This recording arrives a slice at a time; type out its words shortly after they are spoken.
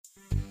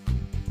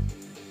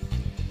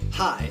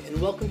Hi, and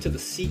welcome to the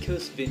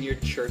Seacoast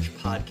Vineyard Church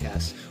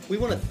podcast. We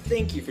want to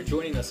thank you for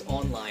joining us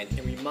online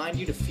and remind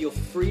you to feel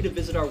free to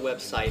visit our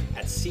website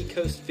at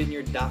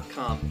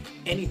seacoastvineyard.com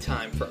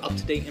anytime for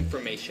up-to-date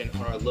information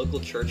on our local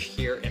church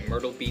here in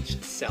Myrtle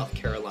Beach, South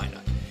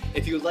Carolina.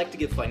 If you would like to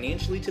give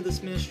financially to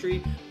this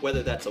ministry,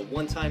 whether that's a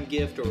one-time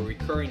gift or a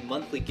recurring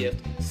monthly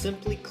gift,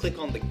 simply click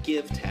on the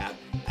Give tab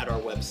at our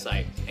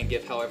website and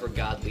give however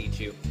God leads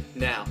you.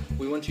 Now,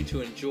 we want you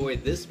to enjoy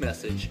this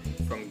message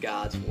from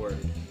God's Word.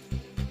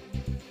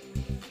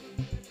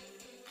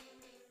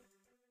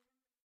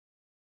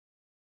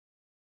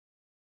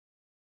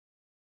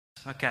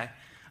 Okay.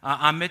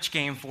 I'm Mitch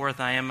Gameforth.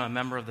 I am a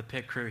member of the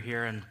pit crew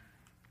here, and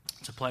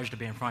it's a pleasure to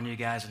be in front of you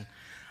guys. And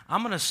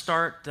I'm going to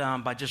start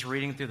by just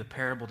reading through the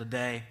parable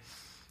today.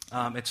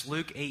 It's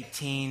Luke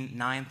 18,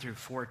 9 through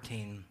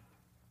 14.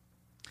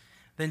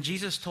 Then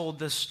Jesus told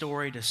this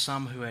story to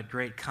some who had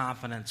great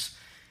confidence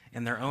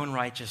in their own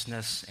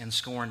righteousness and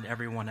scorned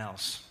everyone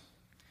else.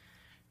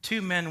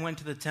 2 men went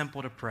to the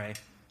temple to pray.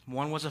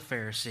 One was a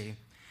Pharisee,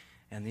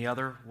 and the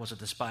other was a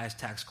despised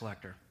tax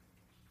collector.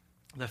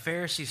 The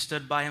Pharisee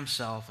stood by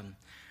himself and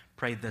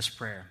prayed this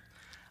prayer: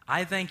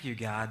 I thank you,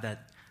 God,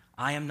 that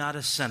I am not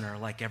a sinner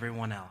like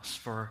everyone else,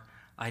 for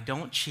I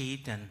don't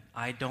cheat, and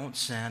I don't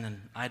sin,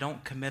 and I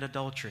don't commit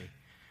adultery,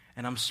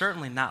 and I'm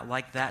certainly not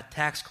like that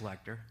tax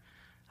collector.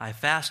 I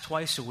fast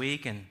twice a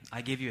week, and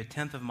I give you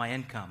 1/10 of my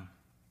income.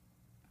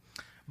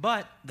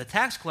 But the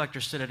tax collector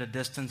stood at a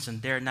distance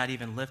and dared not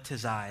even lift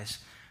his eyes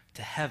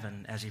to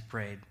heaven as he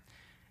prayed.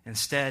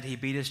 Instead, he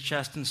beat his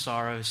chest in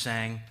sorrow,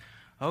 saying,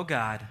 Oh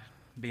God,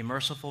 be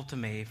merciful to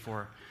me,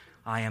 for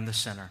I am the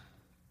sinner.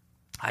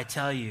 I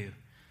tell you,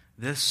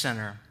 this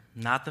sinner,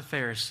 not the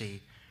Pharisee,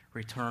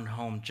 returned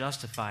home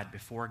justified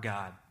before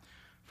God.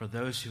 For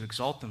those who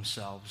exalt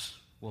themselves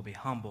will be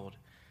humbled,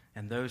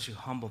 and those who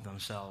humble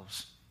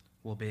themselves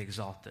will be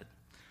exalted.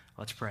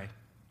 Let's pray.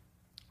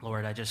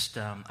 Lord, I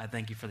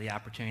thank you for the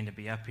opportunity to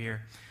be up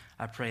here.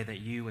 I pray that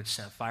you would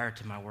set fire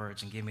to my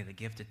words and give me the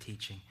gift of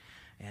teaching,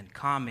 and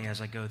calm me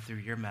as I go through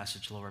your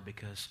message, Lord,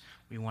 because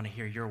we want to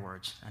hear your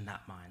words and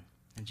not mine.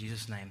 In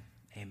Jesus' name,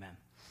 amen.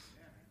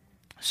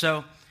 So,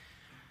 a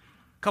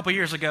couple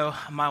years ago,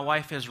 my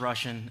wife is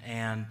Russian,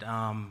 and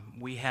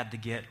we had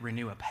to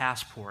renew a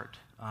passport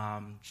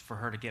for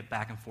her to get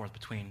back and forth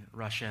between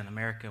Russia and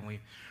America. And we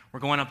were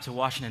going up to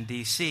Washington,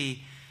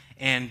 D.C.,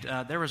 and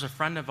there was a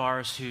friend of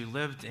ours who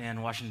lived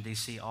in Washington,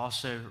 D.C.,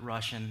 also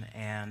Russian,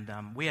 and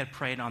we had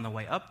prayed on the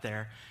way up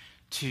there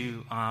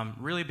to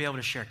really be able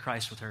to share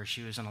Christ with her.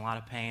 She was in a lot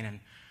of pain,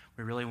 and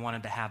we really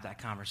wanted to have that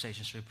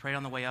conversation. So we prayed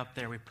on the way up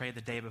there. We prayed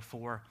the day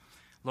before.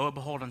 Lo and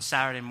behold, on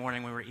Saturday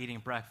morning, we were eating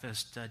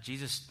breakfast.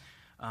 Jesus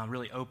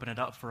really opened it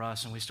up for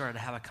us, and we started to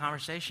have a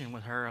conversation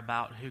with her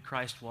about who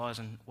Christ was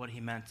and what he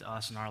meant to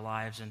us in our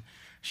lives. And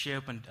she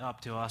opened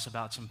up to us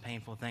about some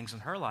painful things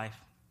in her life.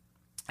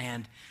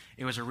 And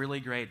it was a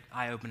really great,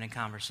 eye-opening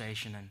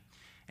conversation.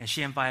 And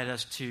she invited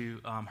us to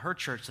her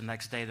church the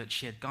next day that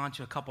she had gone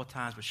to a couple of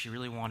times, but she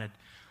really wanted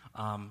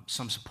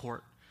some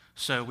support.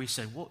 So we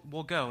said,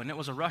 we'll go. And it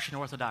was a Russian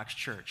Orthodox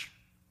church.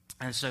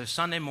 And so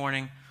Sunday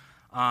morning,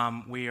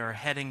 we are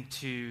heading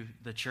to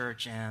the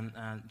church, and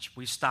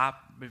we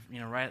stop,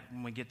 right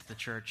when we get to the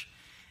church.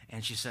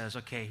 And she says,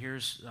 okay,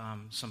 here's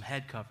some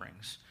head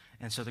coverings.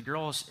 And so the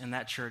girls in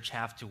that church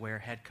have to wear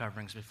head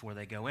coverings before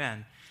they go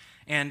in.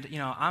 And,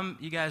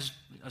 you guys,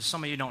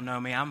 some of you don't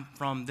know me. I'm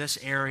from this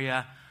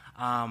area.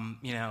 I'm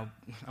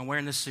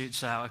wearing this suit,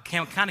 so I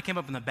kind of came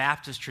up in the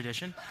Baptist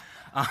tradition.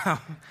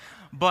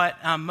 But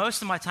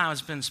most of my time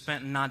has been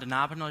spent in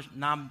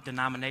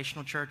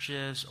non-denominational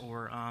churches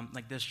or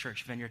like this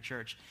church, Vineyard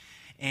Church.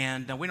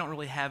 And we don't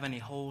really have any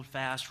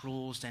hold-fast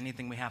rules to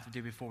anything we have to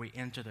do before we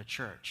enter the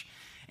church.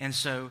 And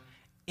so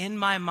in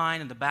my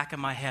mind, in the back of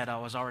my head, I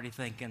was already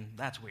thinking,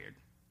 that's weird.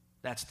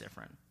 That's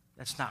different.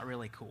 That's not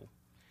really cool.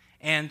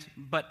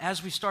 But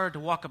as we started to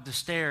walk up the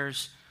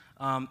stairs,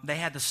 they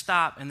had to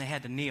stop and they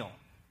had to kneel.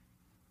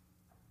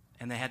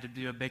 And they had to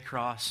do a big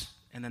cross.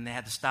 And then they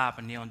had to stop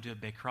and kneel and do a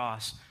big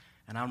cross.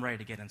 And I'm ready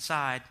to get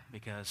inside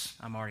because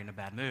I'm already in a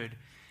bad mood.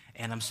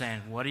 And I'm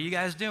saying, what are you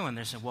guys doing?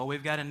 They're saying, well,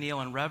 we've got to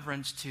kneel in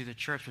reverence to the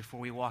church before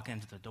we walk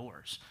into the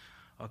doors.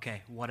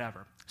 Okay,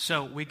 whatever.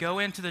 So we go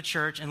into the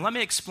church, and let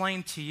me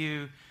explain to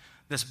you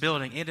this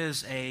building. It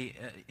is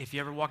if you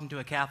ever walk into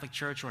a Catholic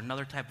church or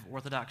another type of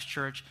Orthodox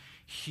church,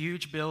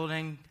 huge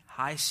building,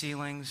 high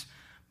ceilings,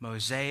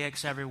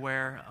 mosaics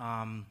everywhere,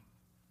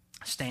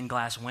 stained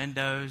glass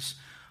windows.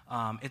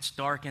 It's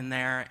dark in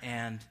there,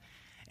 and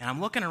I'm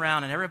looking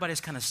around, and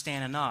everybody's kind of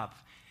standing up,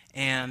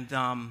 and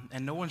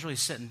no one's really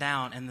sitting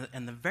down.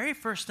 And the very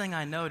first thing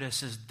I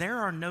notice is there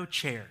are no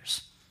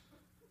chairs.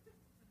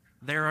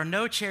 There are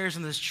no chairs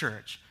in this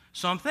church.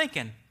 So I'm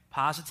thinking,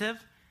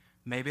 positive,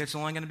 maybe it's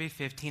only going to be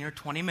 15 or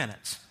 20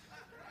 minutes.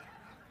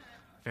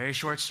 Very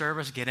short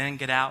service, get in,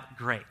 get out,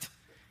 great.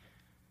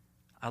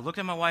 I look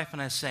at my wife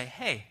and I say,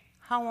 hey,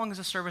 how long is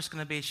the service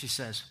going to be? She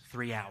says,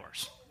 3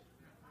 hours.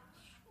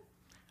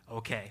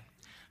 Okay.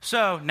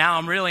 So now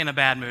I'm really in a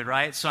bad mood,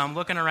 right? So I'm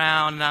looking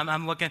around, and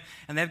I'm looking,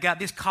 and they've got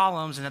these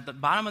columns, and at the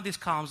bottom of these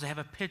columns, they have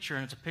a picture,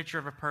 and it's a picture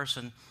of a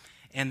person,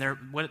 and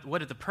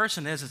what the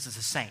person is a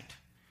saint.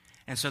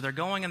 And so they're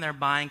going and they're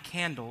buying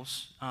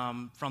candles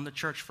from the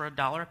church for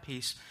 $1 a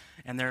piece,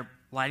 and they're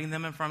lighting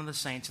them in front of the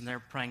saints, and they're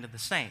praying to the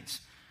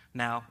saints.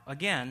 Now,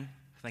 again,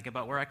 think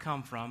about where I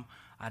come from.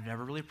 I've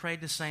never really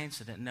prayed to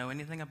saints. I didn't know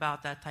anything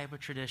about that type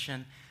of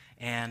tradition,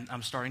 and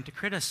I'm starting to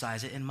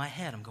criticize it in my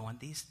head. I'm going,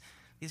 these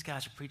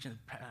guys are preaching,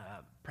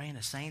 praying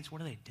to saints.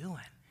 What are they doing?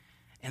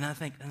 And I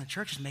think, and the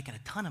church is making a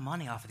ton of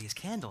money off of these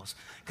candles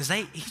because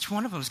each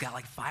one of them's got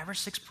like 5 or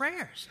 6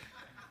 prayers.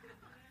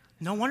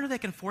 No wonder they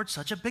can afford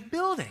such a big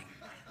building.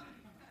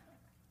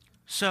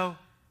 So,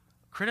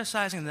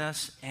 criticizing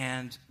this,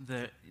 and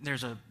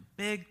there's a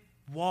big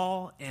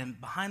wall, and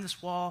behind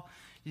this wall,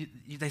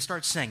 they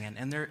start singing,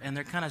 and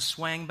they're kind of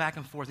swaying back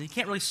and forth. And you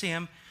can't really see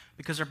them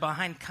because they're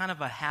behind kind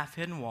of a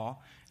half-hidden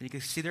wall, and you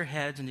can see their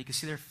heads and you can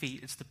see their feet.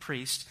 It's the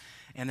priest,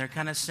 and they're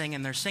kind of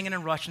singing. They're singing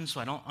in Russian,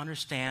 so I don't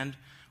understand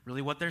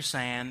really what they're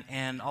saying.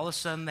 And all of a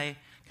sudden, they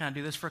kind of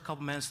do this for a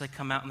couple minutes. They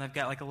come out, and they've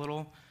got like a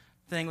little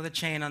thing with a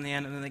chain on the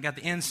end, and then they got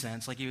the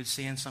incense like you would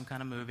see in some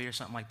kind of movie or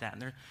something like that.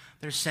 And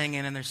they're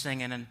singing,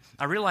 and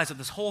I realize that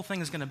this whole thing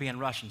is going to be in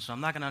Russian, so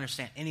I'm not going to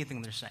understand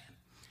anything they're saying.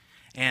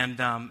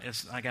 And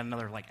I got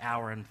another like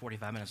hour and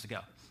 45 minutes to go.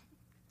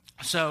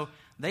 So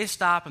they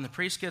stop, and the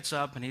priest gets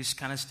up, and he's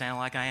kind of standing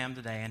like I am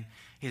today, and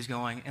he's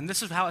going, and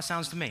this is how it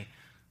sounds to me.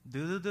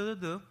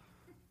 Do-do-do-do-do.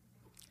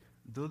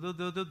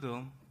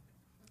 Do-do-do-do-do.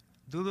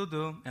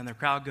 Do-do-do. And the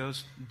crowd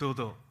goes,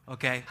 do-do.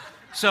 Okay?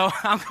 So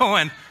I'm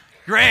going,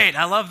 great,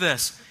 I love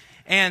this.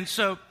 And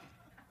so,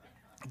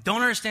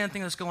 don't understand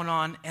anything that's going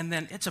on, and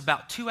then it's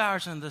about 2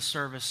 hours into this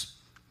service.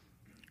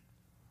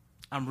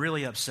 I'm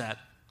really upset,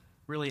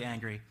 really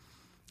angry,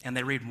 and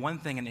they read one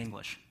thing in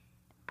English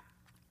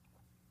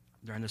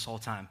during this whole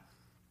time.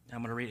 I'm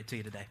going to read it to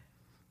you today.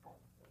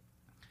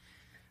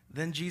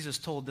 Then Jesus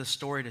told this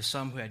story to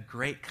some who had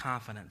great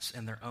confidence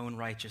in their own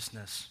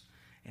righteousness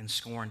and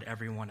scorned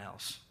everyone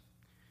else.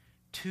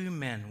 2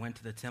 men went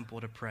to the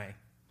temple to pray.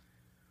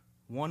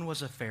 One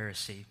was a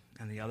Pharisee,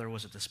 and the other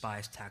was a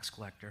despised tax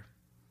collector.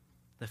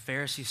 The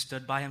Pharisee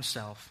stood by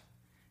himself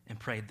and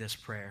prayed this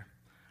prayer: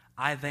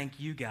 I thank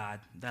you, God,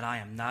 that I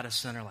am not a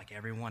sinner like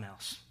everyone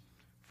else.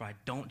 For I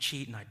don't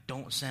cheat, and I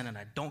don't sin, and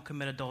I don't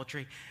commit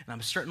adultery, and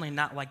I'm certainly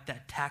not like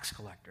that tax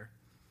collector.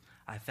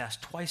 I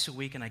fast twice a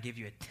week, and I give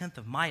you 1/10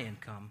 of my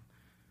income.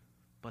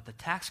 But the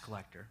tax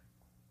collector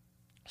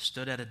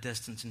stood at a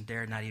distance and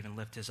dared not even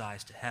lift his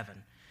eyes to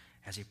heaven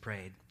as he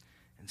prayed.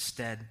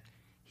 Instead,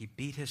 he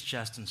beat his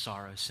chest in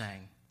sorrow,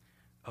 saying,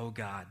 O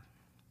God,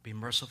 be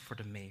merciful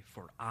to me,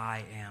 for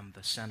I am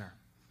the sinner.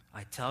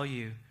 I tell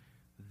you,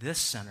 this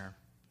sinner,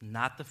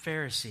 not the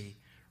Pharisee,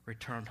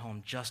 returned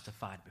home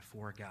justified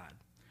before God.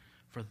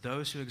 For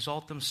those who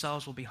exalt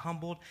themselves will be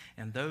humbled,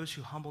 and those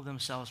who humble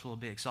themselves will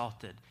be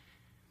exalted.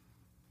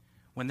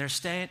 When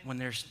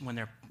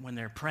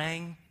they're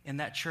praying in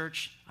that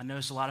church, I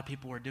noticed a lot of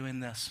people were doing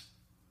this.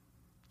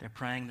 They're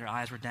praying, their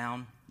eyes were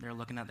down, they're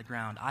looking at the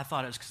ground. I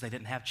thought it was because they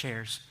didn't have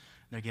chairs.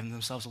 They're giving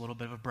themselves a little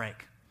bit of a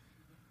break.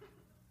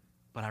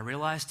 But I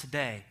realized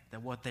today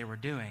that what they were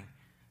doing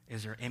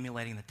is they're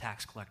emulating the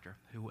tax collector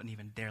who wouldn't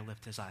even dare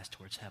lift his eyes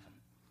towards heaven.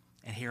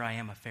 And here I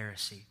am, a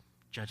Pharisee,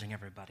 judging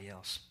everybody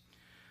else.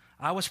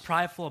 I was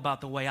prideful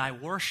about the way I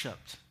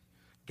worshiped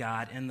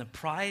God. In that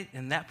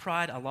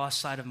pride, I lost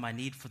sight of my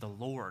need for the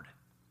Lord.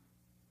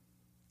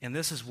 And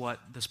this is what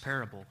this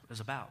parable is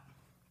about.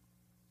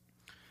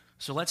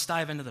 So let's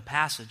dive into the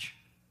passage.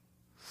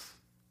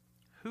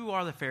 Who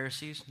are the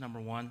Pharisees, number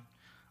one?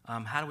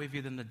 How do we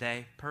view them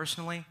today?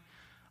 Personally,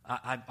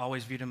 I've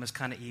always viewed them as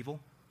kind of evil.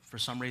 For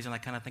some reason, I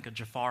kind of think of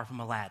Jafar from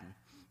Aladdin.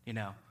 You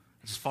know,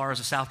 as far as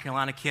a South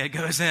Carolina kid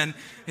goes in,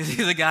 he's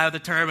the guy with the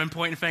turban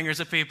pointing fingers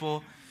at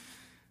people,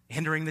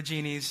 hindering the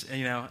genies,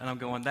 and I'm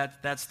going,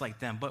 that's like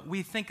them. But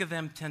we think of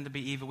them tend to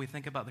be evil. We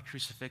think about the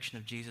crucifixion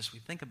of Jesus. We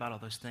think about all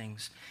those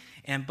things.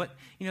 But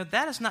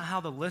that is not how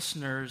the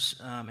listeners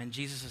in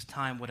Jesus'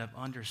 time would have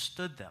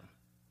understood them.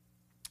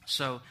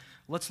 So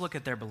let's look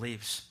at their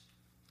beliefs.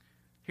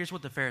 Here's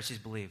what the Pharisees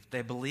believed.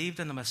 They believed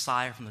in the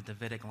Messiah from the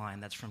Davidic line.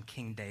 That's from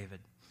King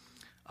David.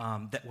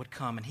 That would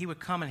come. And he would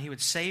come and he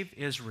would save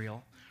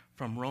Israel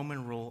from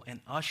Roman rule and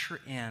usher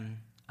in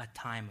a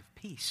time of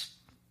peace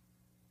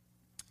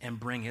and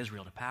bring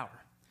Israel to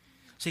power.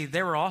 See,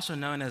 they were also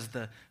known as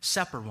the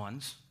separate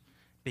ones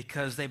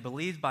because they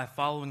believed by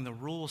following the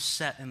rules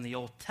set in the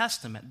Old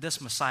Testament,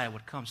 this Messiah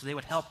would come. So they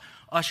would help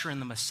usher in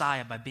the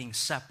Messiah by being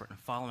separate and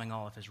following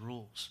all of his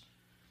rules.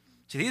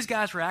 See, these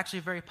guys were actually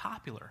very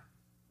popular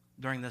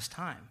during this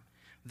time.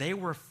 They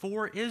were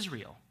for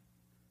Israel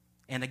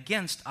and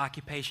against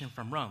occupation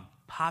from Rome.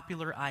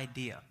 Popular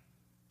idea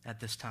at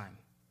this time.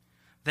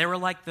 They were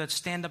like the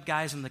stand-up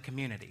guys in the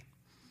community.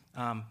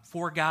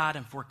 For God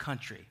and for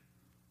country.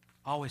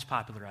 Always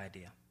popular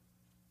idea.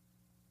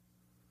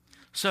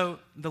 So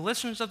the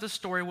listeners of this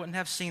story wouldn't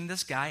have seen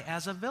this guy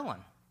as a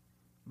villain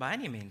by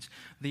any means.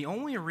 The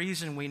only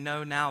reason we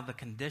know now the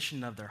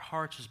condition of their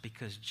hearts is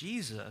because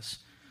Jesus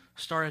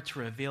started to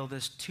reveal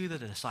this to the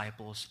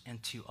disciples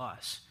and to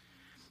us.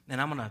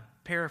 And I'm going to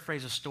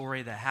paraphrase a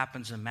story that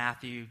happens in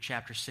Matthew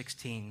chapter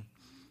 16,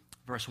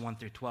 verse 1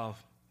 through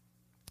 12.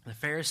 The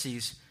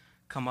Pharisees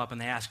come up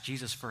and they ask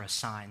Jesus for a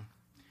sign.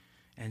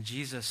 And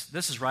Jesus,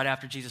 this is right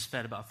after Jesus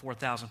fed about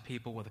 4,000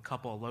 people with a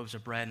couple of loaves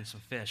of bread and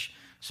some fish.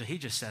 So he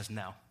just says,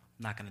 no, I'm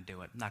not going to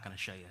do it. I'm not going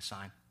to show you a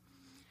sign.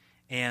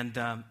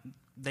 And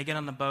they get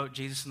on the boat,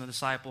 Jesus and the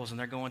disciples, and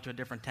they're going to a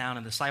different town.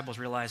 And the disciples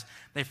realize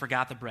they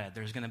forgot the bread.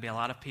 There's going to be a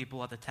lot of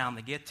people at the town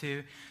they get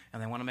to,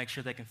 and they want to make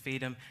sure they can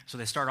feed them. So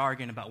they start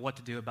arguing about what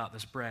to do about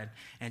this bread.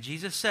 And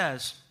Jesus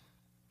says,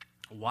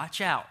 watch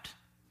out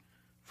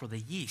for the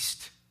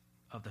yeast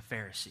of the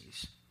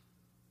Pharisees.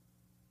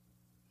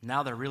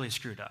 Now they're really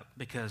screwed up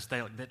because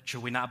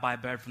should we not buy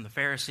bread from the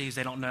Pharisees?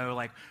 They don't know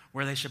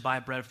where they should buy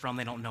bread from.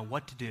 They don't know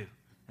what to do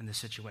in this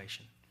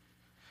situation.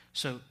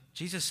 So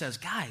Jesus says,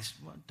 guys,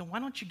 why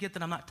don't you get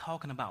that I'm not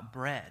talking about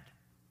bread?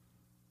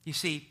 You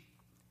see,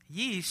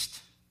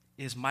 yeast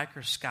is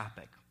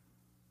microscopic,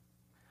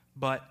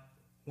 but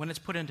when it's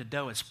put into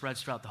dough, it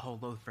spreads throughout the whole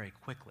loaf very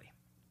quickly.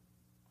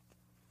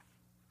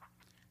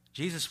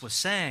 Jesus was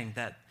saying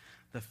that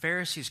the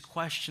Pharisees'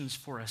 questions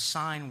for a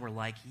sign were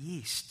like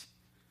yeast.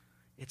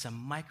 It's a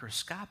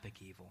microscopic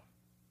evil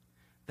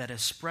that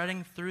is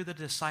spreading through the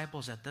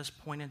disciples at this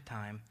point in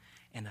time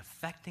and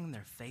affecting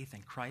their faith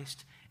in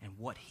Christ and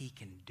what he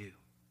can do.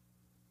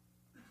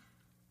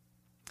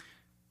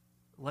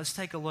 Let's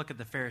take a look at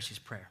the Pharisees'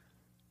 prayer.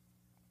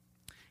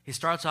 He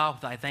starts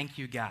off with, I thank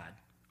you, God.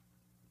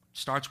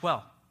 Starts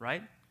well,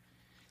 right?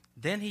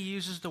 Then he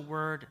uses the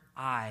word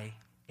I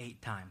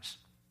 8 times.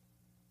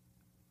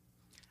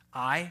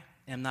 I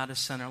am not a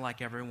sinner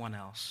like everyone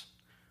else.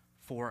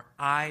 For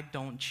I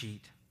don't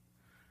cheat,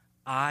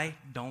 I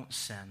don't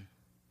sin,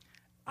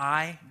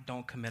 I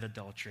don't commit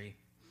adultery,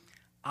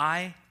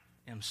 I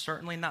am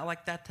certainly not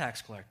like that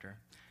tax collector,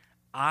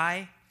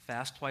 I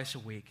fast twice a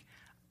week,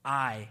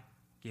 I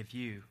give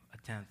you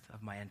 1/10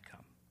 of my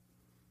income.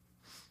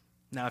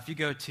 Now, if you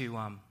go to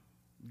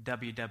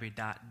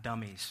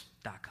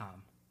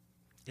www.dummies.com,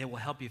 it will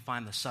help you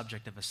find the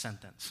subject of a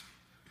sentence.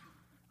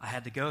 I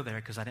had to go there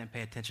because I didn't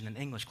pay attention in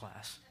English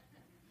class.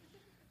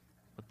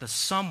 But the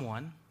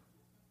someone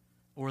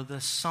or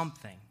the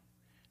something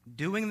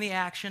doing the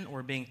action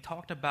or being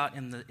talked about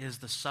is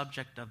the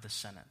subject of the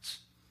sentence.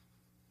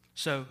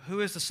 So, who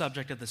is the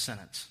subject of the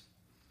sentence?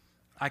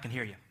 I can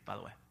hear you, by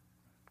the way.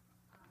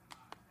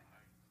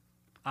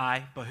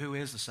 I, but who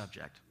is the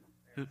subject?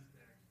 Who?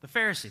 The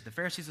Pharisee. The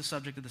Pharisee is the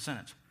subject of the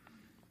sentence.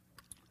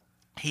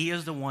 He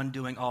is the one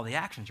doing all the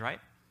actions, right?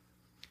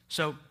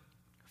 So,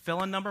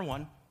 fill in number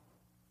 1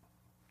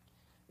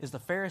 is the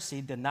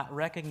Pharisee did not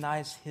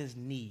recognize his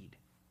need.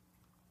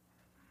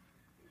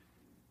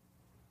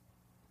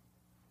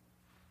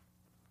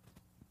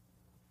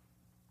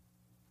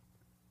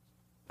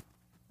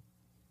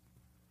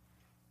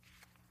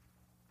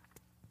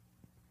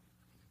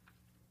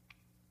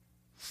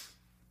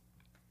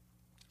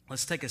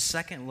 Let's take a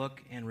second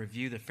look and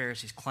review the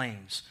Pharisees'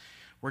 claims.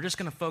 We're just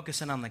going to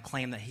focus in on the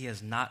claim that he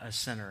is not a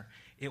sinner.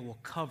 It will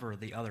cover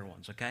the other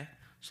ones, okay?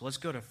 So let's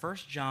go to 1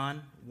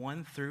 John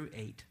 1 through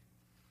 8.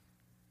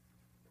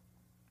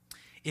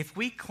 If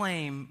we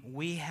claim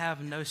we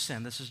have no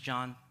sin, this is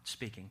John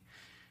speaking,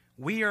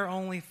 we are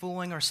only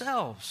fooling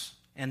ourselves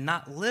and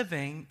not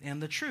living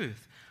in the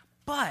truth.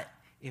 But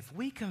if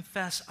we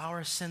confess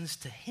our sins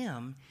to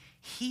him,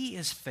 he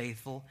is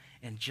faithful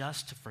and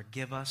just to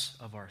forgive us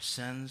of our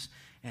sins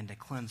and to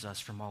cleanse us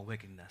from all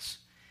wickedness.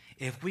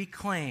 If we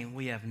claim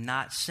we have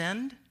not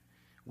sinned,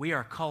 we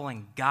are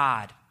calling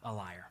God a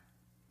liar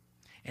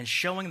and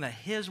showing that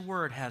his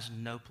word has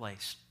no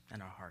place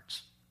in our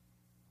hearts.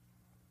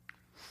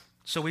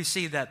 So we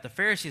see that the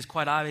Pharisee is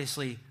quite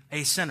obviously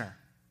a sinner,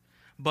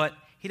 but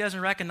he doesn't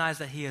recognize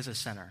that he is a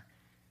sinner.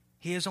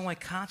 He is only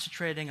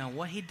concentrating on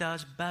what he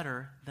does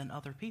better than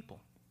other people.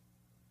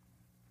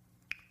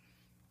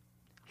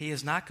 He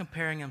is not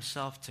comparing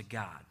himself to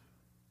God.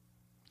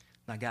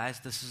 Now, guys,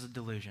 this is a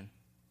delusion.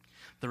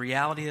 The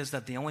reality is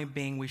that the only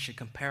being we should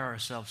compare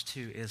ourselves to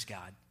is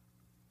God.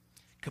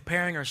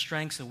 Comparing our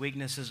strengths and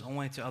weaknesses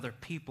only to other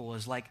people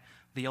is like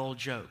the old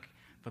joke.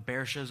 If a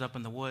bear shows up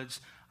in the woods,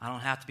 I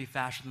don't have to be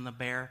faster than the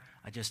bear.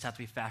 I just have to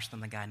be faster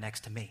than the guy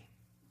next to me.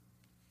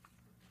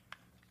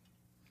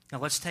 Now,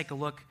 let's take a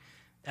look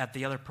at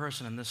the other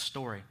person in this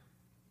story,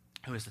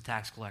 who is the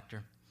tax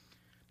collector.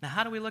 Now,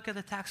 how do we look at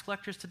the tax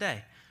collectors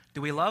today?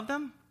 Do we love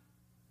them?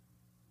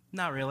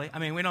 Not really. I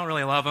mean, we don't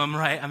really love them,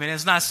 right? I mean,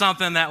 it's not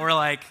something that we're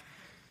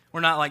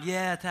not like,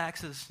 yeah,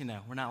 taxes,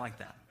 we're not like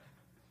that.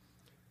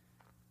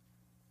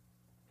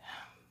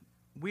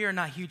 We are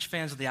not huge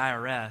fans of the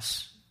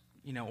IRS,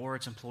 or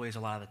its employees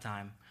a lot of the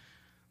time.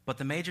 But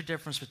the major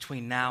difference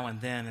between now and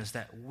then is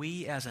that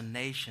we as a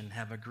nation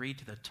have agreed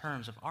to the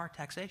terms of our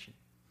taxation.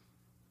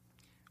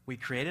 We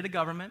created a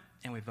government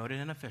and we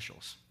voted in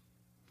officials.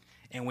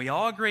 And we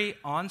all agree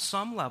on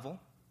some level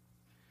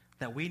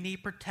that we need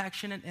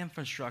protection and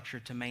infrastructure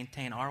to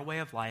maintain our way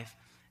of life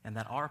and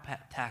that our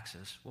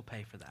taxes will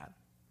pay for that.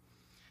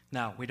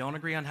 Now, we don't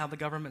agree on how the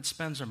government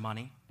spends their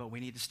money, but we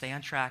need to stay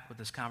on track with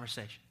this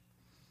conversation.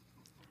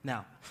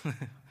 Now,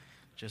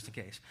 just in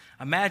case.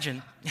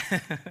 Imagine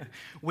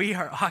we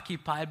are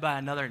occupied by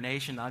another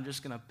nation. I'm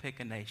just going to pick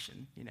a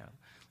nation.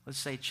 Let's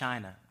say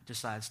China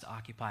decides to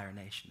occupy our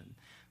nation, and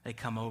they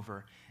come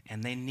over,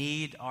 and they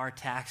need our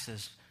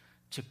taxes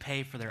to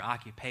pay for their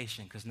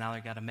occupation because now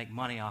they've got to make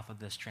money off of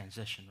this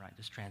transition, right,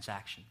 this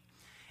transaction.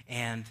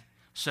 And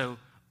so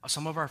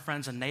some of our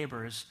friends and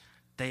neighbors,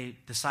 they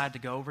decide to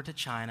go over to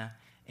China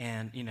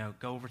and,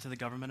 go over to the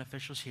government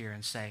officials here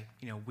and say,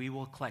 we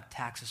will collect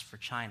taxes for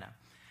China.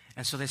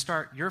 And so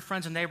your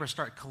friends and neighbors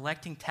start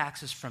collecting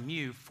taxes from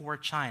you for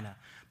China.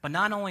 But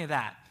not only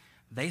that,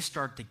 they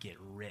start to get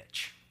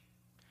rich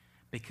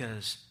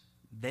because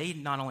they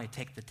not only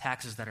take the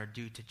taxes that are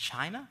due to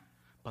China,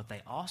 but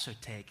they also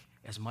take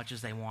as much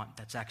as they want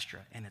that's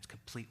extra, and it's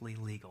completely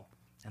legal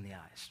in the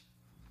eyes.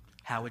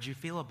 How would you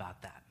feel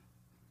about that?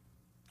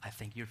 I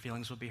think your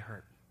feelings would be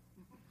hurt.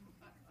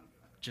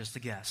 Just a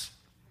guess.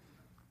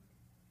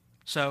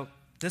 So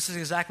this is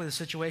exactly the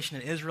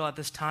situation in Israel at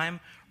this time.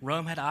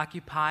 Rome had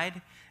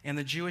occupied, and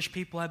the Jewish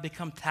people had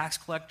become tax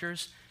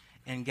collectors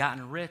and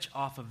gotten rich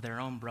off of their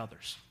own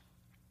brothers.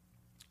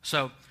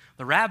 So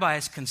the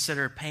rabbis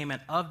consider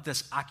payment of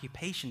this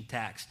occupation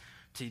tax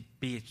to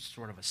be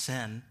sort of a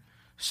sin.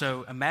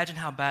 So imagine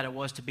how bad it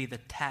was to be the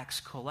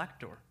tax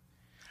collector.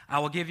 I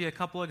will give you a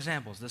couple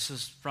examples. This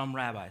is from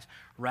rabbis.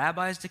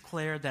 Rabbis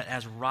declared that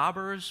as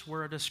robbers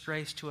were a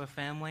disgrace to a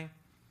family,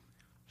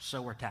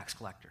 so were tax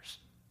collectors.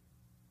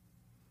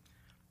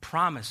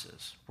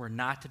 Promises were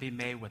not to be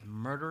made with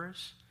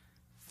murderers,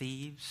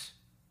 thieves,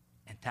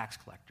 and tax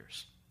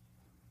collectors.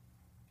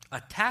 A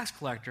tax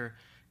collector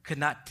could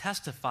not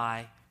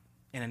testify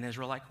in an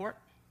Israelite court.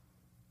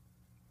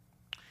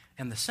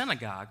 And the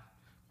synagogue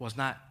was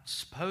not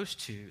supposed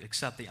to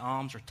accept the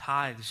alms or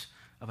tithes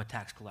of a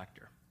tax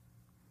collector.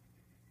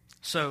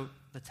 So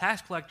the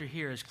tax collector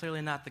here is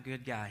clearly not the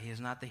good guy. He is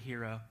not the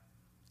hero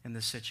in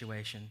this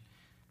situation.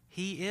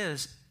 He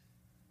is,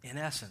 in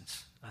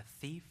essence, a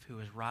thief who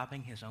is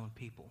robbing his own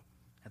people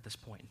at this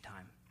point in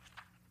time.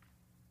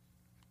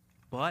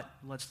 But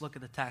let's look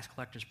at the tax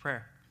collector's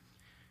prayer.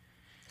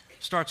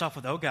 Starts off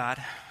with, "Oh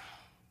God."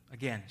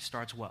 Again,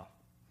 starts well.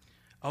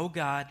 "Oh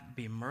God,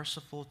 be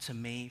merciful to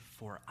me,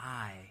 for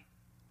I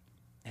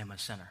am a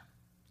sinner."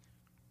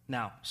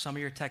 Now, some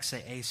of your texts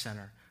say a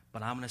sinner,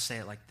 but I'm going to say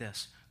it like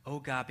this. "Oh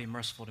God, be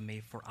merciful to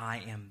me, for I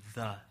am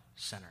the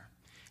sinner."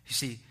 You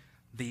see,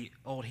 the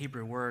old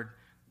Hebrew word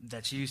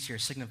that's used here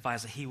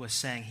signifies that he was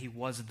saying he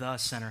was the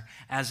sinner,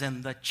 as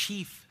in the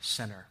chief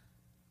sinner.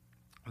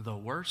 The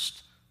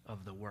worst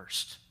of the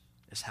worst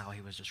is how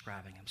he was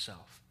describing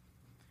himself.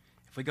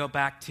 If we go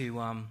back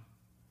to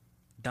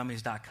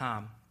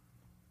dummies.com,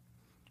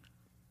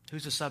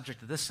 who's the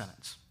subject of this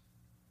sentence?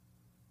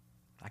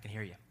 I can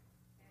hear you.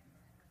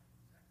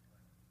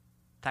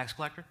 Tax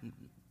collector?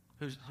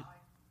 Who?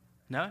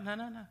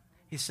 No.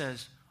 He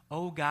says,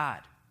 "Oh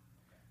God."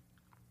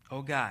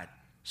 Oh God.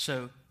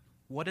 So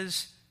what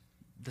is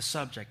the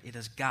subject? It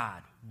is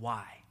God.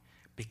 Why?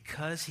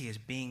 Because he is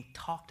being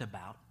talked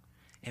about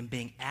and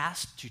being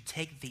asked to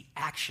take the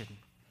action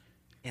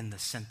in the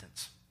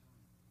sentence.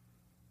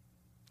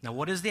 Now,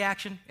 what is the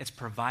action? It's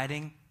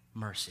providing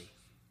mercy,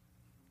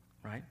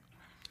 right?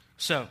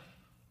 So,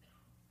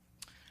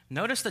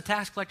 notice the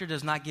tax collector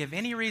does not give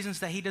any reasons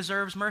that he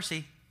deserves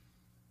mercy.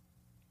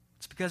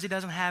 It's because he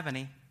doesn't have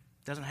any.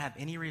 Doesn't have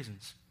any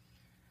reasons.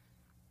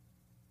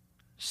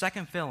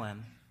 Second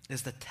fill-in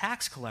is the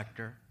tax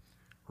collector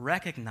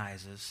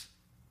recognizes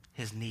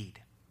his need.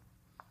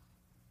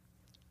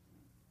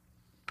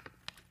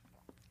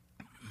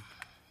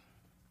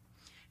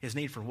 His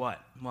need for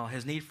what? Well,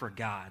 his need for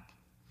God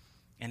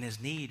and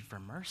his need for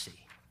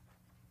mercy.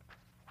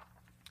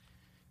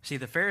 See,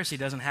 the Pharisee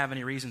doesn't have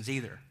any reasons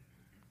either.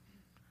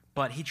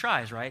 But he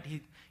tries, right?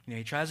 He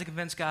tries to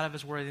convince God of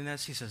his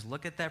worthiness. He says,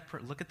 look at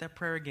that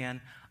prayer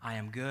again. I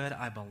am good.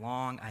 I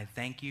belong. I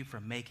thank you for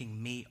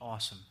making me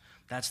awesome.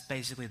 That's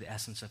basically the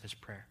essence of his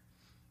prayer.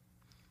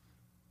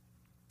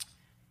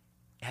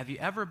 Have you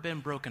ever been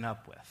broken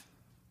up with?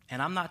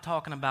 And I'm not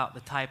talking about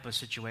the type of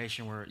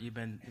situation where you've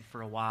been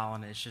for a while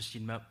and it's just you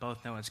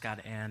both know it's got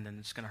to end and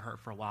it's going to hurt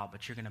for a while,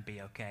 but you're going to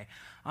be okay.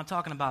 I'm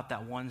talking about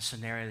that one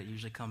scenario that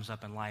usually comes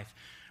up in life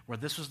where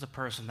this was the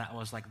person that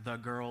was like the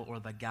girl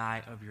or the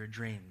guy of your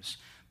dreams.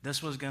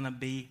 This was going to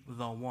be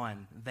the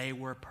one. They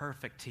were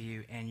perfect to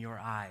you in your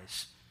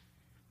eyes.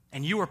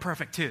 And you were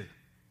perfect too.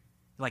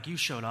 Like you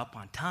showed up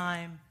on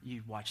time,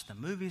 you watched the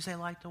movies they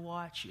liked to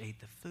watch, you ate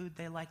the food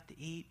they liked to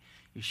eat,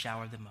 you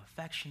showered them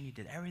affection, you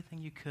did everything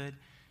you could.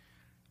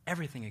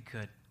 Everything you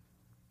could.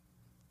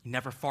 You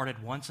never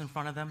farted once in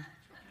front of them?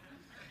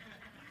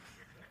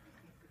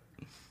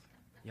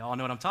 You all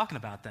know what I'm talking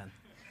about then.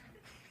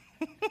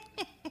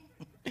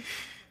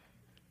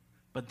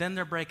 But then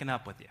they're breaking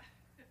up with you.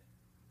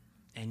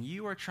 And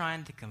you are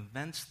trying to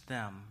convince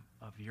them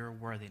of your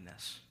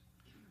worthiness.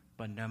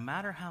 But no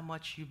matter how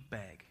much you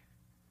beg,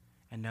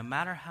 and no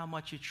matter how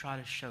much you try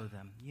to show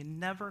them, you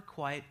never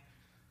quite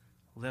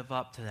live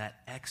up to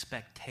that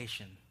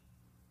expectation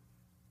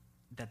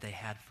that they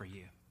had for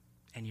you,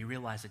 and you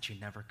realize that you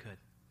never could.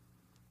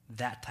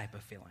 That type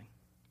of feeling.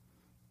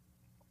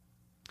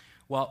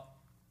 Well,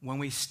 when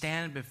we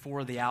stand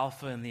before the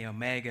Alpha and the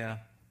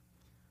Omega,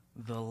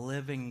 the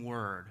living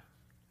Word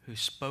who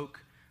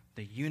spoke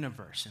the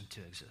universe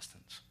into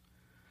existence,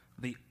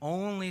 the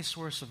only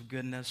source of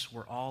goodness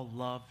where all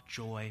love,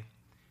 joy,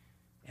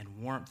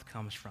 and warmth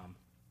comes from,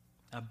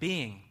 a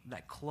being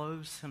that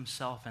clothes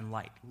himself in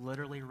light,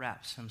 literally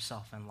wraps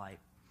himself in light,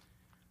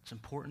 it's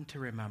important to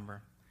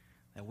remember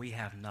that we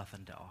have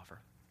nothing to offer.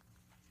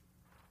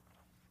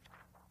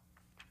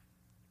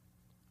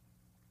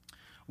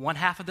 One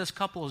half of this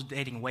couple is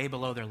dating way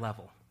below their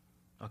level,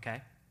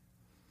 okay?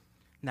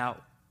 Now,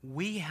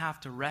 we have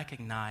to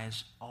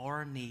recognize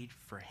our need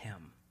for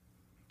him.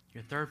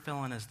 Your third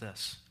feeling is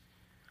this: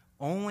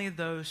 only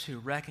those who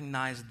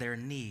recognize their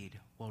need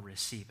will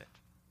receive it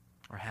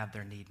or have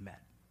their need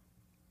met.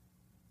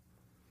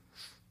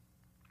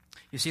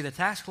 You see, the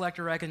tax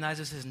collector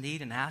recognizes his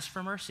need and asks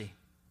for mercy.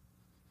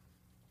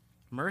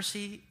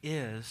 Mercy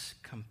is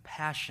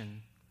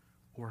compassion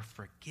or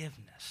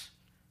forgiveness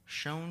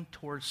shown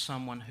towards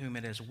someone whom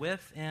it is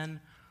within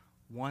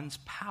one's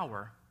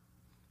power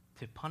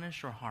to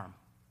punish or harm.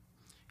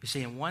 You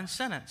see, in one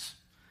sentence,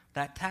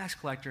 that tax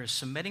collector is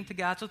submitting to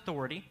God's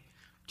authority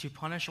to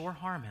punish or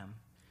harm him,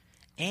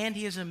 and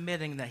he is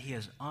admitting that he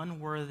is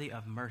unworthy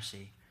of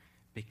mercy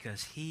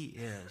because he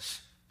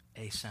is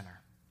a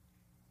sinner.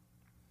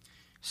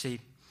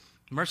 See,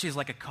 mercy is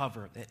like a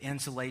cover that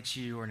insulates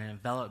you or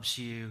envelops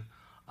you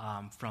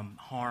from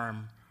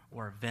harm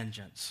or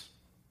vengeance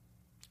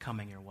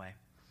coming your way.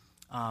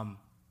 I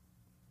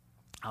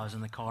was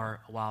in the car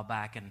a while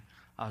back, and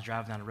I was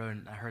driving down the road,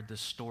 and I heard this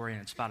story,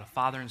 and it's about a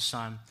father and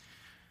son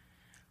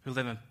who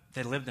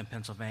lived in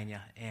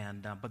Pennsylvania,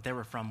 and but they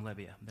were from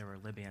Libya. They were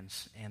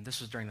Libyans, and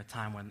this was during the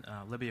time when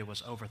Libya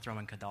was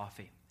overthrowing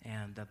Gaddafi,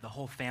 and the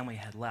whole family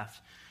had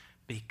left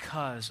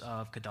because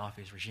of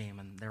Gaddafi's regime,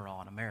 and they were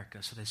all in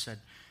America. So they said,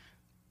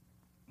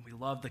 we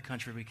love the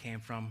country we came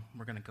from.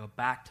 We're going to go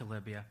back to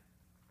Libya,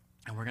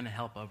 and we're going to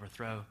help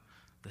overthrow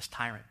this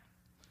tyrant.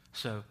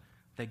 So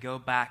they go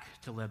back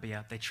to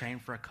Libya. They train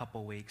for a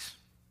couple weeks,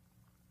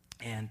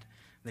 and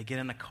they get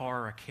in a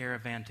car or a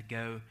caravan to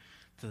go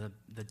to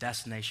the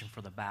destination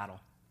for the battle.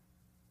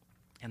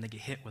 And they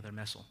get hit with a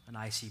missile, an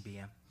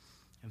ICBM.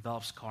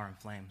 Envelops the car in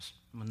flames.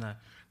 When the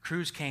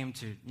crews came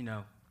to,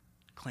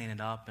 clean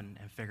it up and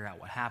figure out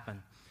what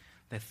happened,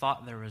 they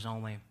thought there was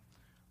only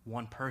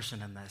one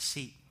person in that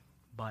seat.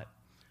 But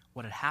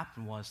what had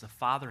happened was the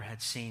father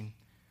had seen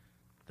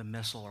the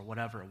missile or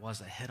whatever it was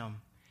that hit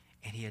him,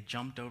 and he had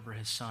jumped over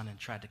his son and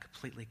tried to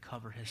completely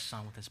cover his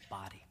son with his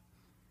body.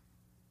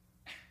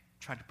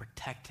 Tried to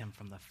protect him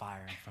from the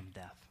fire and from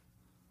death.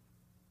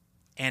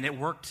 And it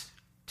worked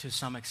to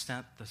some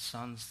extent. The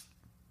son's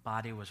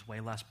body was way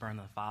less burned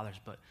than the father's,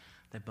 but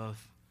they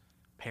both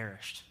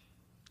perished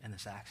in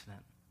this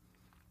accident.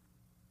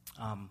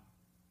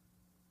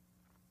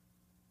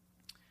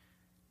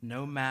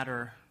 No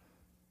matter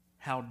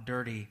how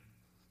dirty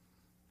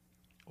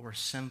or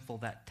sinful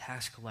that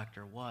tax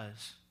collector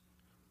was,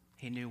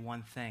 he knew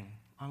one thing.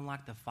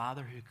 Unlike the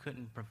father who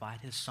couldn't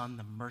provide his son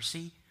the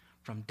mercy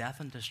from death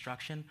and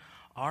destruction,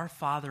 our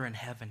Father in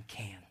heaven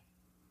can.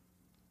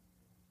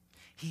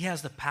 He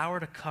has the power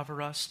to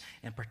cover us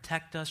and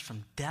protect us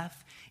from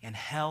death and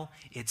hell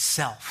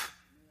itself.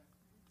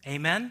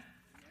 Amen?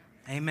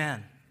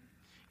 Amen.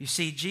 You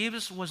see,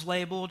 Jesus was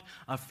labeled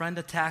a friend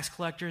of tax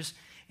collectors,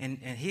 and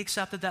he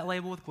accepted that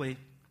label with glee.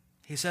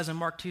 He says in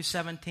Mark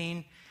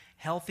 2:17,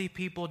 healthy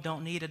people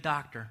don't need a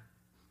doctor,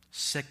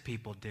 sick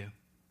people do.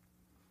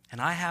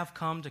 And I have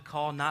come to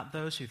call not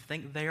those who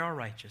think they are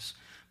righteous,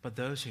 but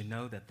those who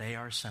know that they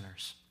are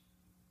sinners.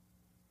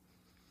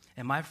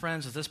 And my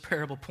friends, as this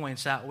parable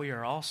points out, we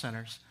are all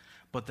sinners.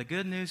 But the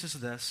good news is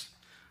this: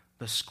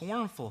 the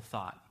scornful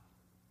thought,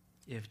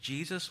 if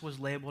Jesus was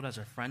labeled as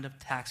a friend of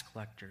tax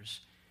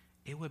collectors,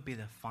 it would be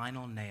the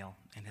final nail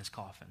in his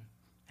coffin.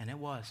 And it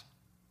was.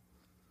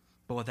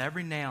 But with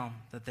every nail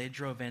that they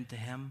drove into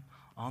him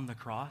on the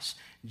cross,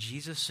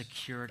 Jesus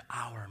secured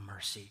our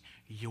mercy,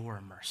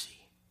 your mercy.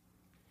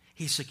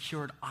 He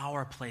secured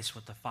our place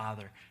with the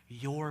Father,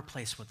 your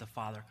place with the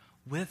Father,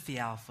 with the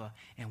Alpha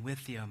and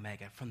with the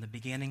Omega, from the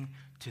beginning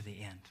to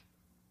the end.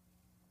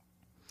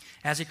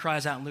 As he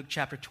cries out in Luke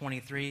chapter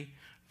 23,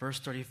 verse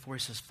 34, he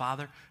says,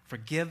 Father,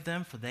 forgive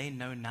them, for they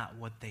know not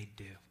what they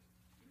do.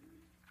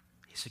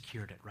 He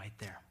secured it right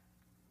there.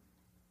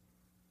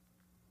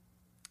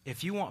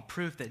 If you want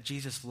proof that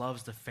Jesus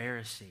loves the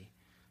Pharisee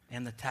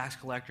and the tax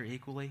collector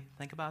equally,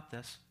 think about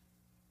this.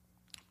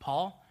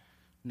 Paul,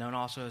 known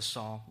also as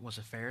Saul, was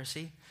a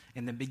Pharisee.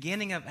 In the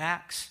beginning of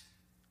Acts,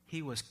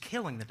 he was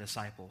killing the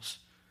disciples,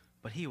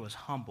 but he was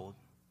humbled,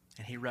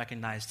 and he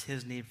recognized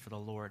his need for the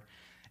Lord,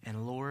 and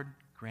the Lord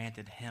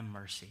granted him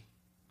mercy.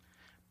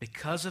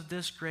 Because of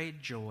this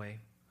great joy,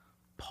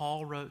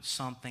 Paul wrote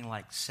something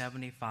like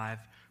 75%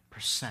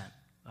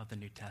 of the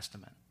New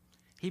Testament.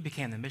 He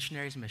became the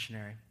missionary's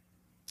missionary.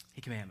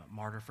 He became a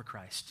martyr for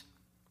Christ.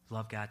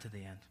 Loved God to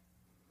the end.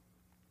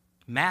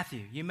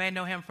 Matthew, you may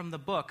know him from the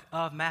book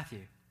of Matthew.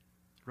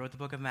 He wrote the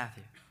book of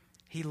Matthew.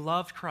 He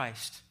loved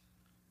Christ.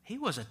 He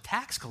was a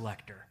tax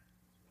collector.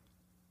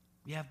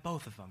 You have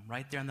both of them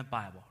right there in the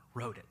Bible.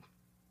 Wrote it.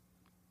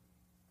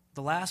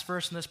 The last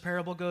verse in this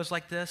parable goes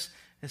like this.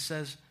 It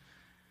says,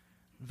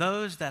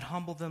 those that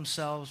humble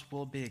themselves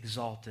will be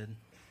exalted,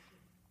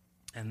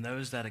 and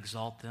those that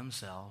exalt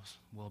themselves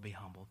will be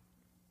humbled.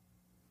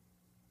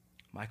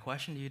 My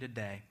question to you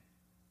today,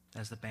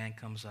 as the band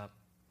comes up,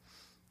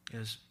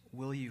 is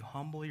will you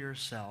humble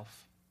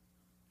yourself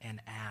and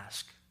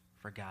ask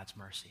for God's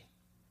mercy?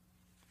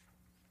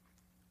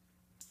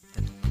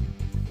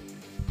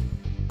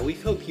 We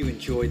hope you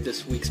enjoyed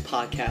this week's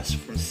podcast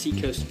from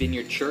Seacoast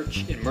Vineyard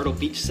Church in Myrtle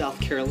Beach,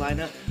 South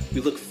Carolina. We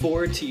look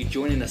forward to you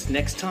joining us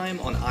next time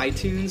on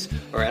iTunes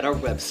or at our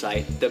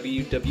website,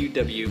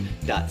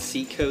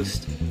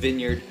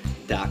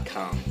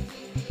 www.seacoastvineyard.com.